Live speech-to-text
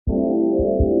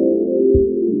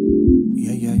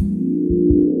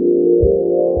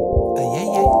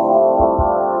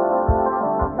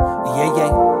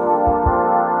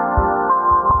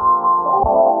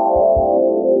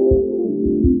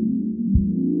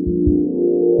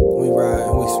We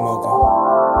riding, we smoking.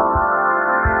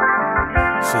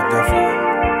 Shit different.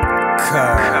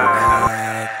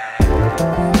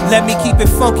 Let me keep it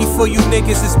funky for you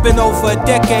niggas. It's been over a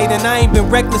decade and I ain't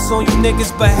been reckless on you niggas.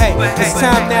 But hey, it's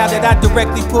time now that I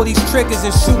directly pull these triggers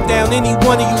and shoot down any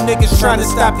one of you niggas trying to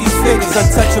stop these figures.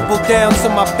 Untouchable down to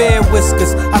my bare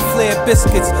whiskers. I flare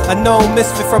biscuits, a known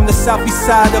misfit from the southeast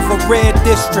side of a red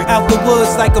district. Out the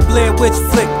woods like a Blair Witch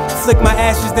flick. Flick my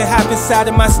ashes, then hop inside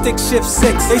of my stick shift 6.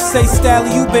 They say,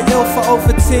 Stalley, you been ill for over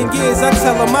 10 years. I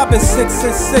tell them I've been 6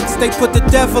 since 6. They put the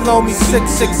devil on me,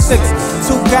 666.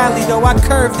 Too godly though, I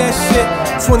curve that shit.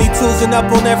 22s and up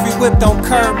on every whip, don't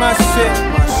curb my shit.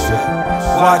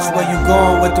 Watch where you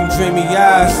going with them dreamy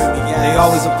eyes. They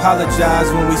always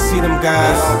apologize when we see them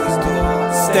guys.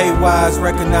 Stay wise,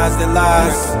 recognize their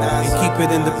lies, and keep it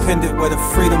independent where the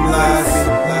freedom lies.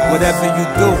 Whatever you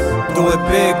do it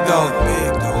big though.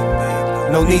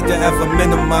 No need to ever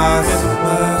minimize.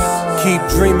 Keep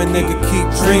dreaming, nigga, keep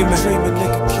dreaming.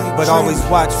 But always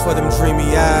watch for them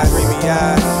dreamy eyes.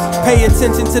 Pay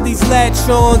attention to these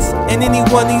latch-ons and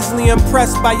anyone easily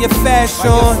impressed by your fashion.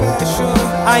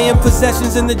 I am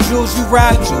possessions in the jewels you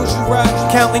rock.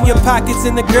 Counting your pockets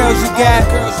and the girls you got.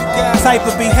 Type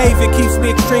of behavior keeps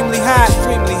me extremely hot.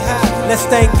 Let's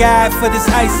thank God for this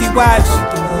icy watch.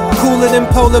 Cooler than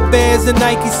polar bears and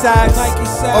Nike socks,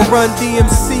 or Run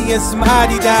DMC and some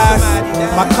Adidas.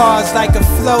 My car's like a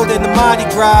float in the Mardi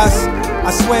Gras. I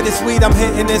swear this weed I'm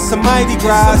hitting is some mighty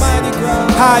grass.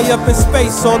 High up in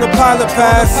space on the pilot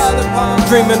pass,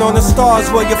 dreaming on the stars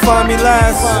where you find me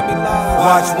last.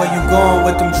 Watch where you going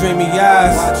with them dreamy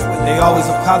eyes. They always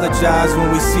apologize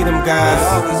when we see them guys.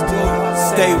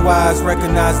 Stay wise,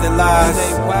 recognize their lies,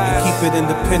 and keep it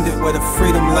independent where the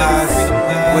freedom lies.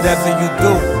 Whatever you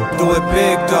do it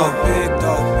big though.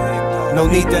 No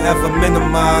need to ever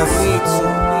minimize.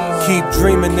 Keep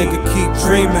dreaming, nigga, keep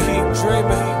dreaming.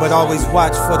 But always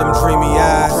watch for them dreamy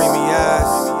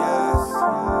eyes.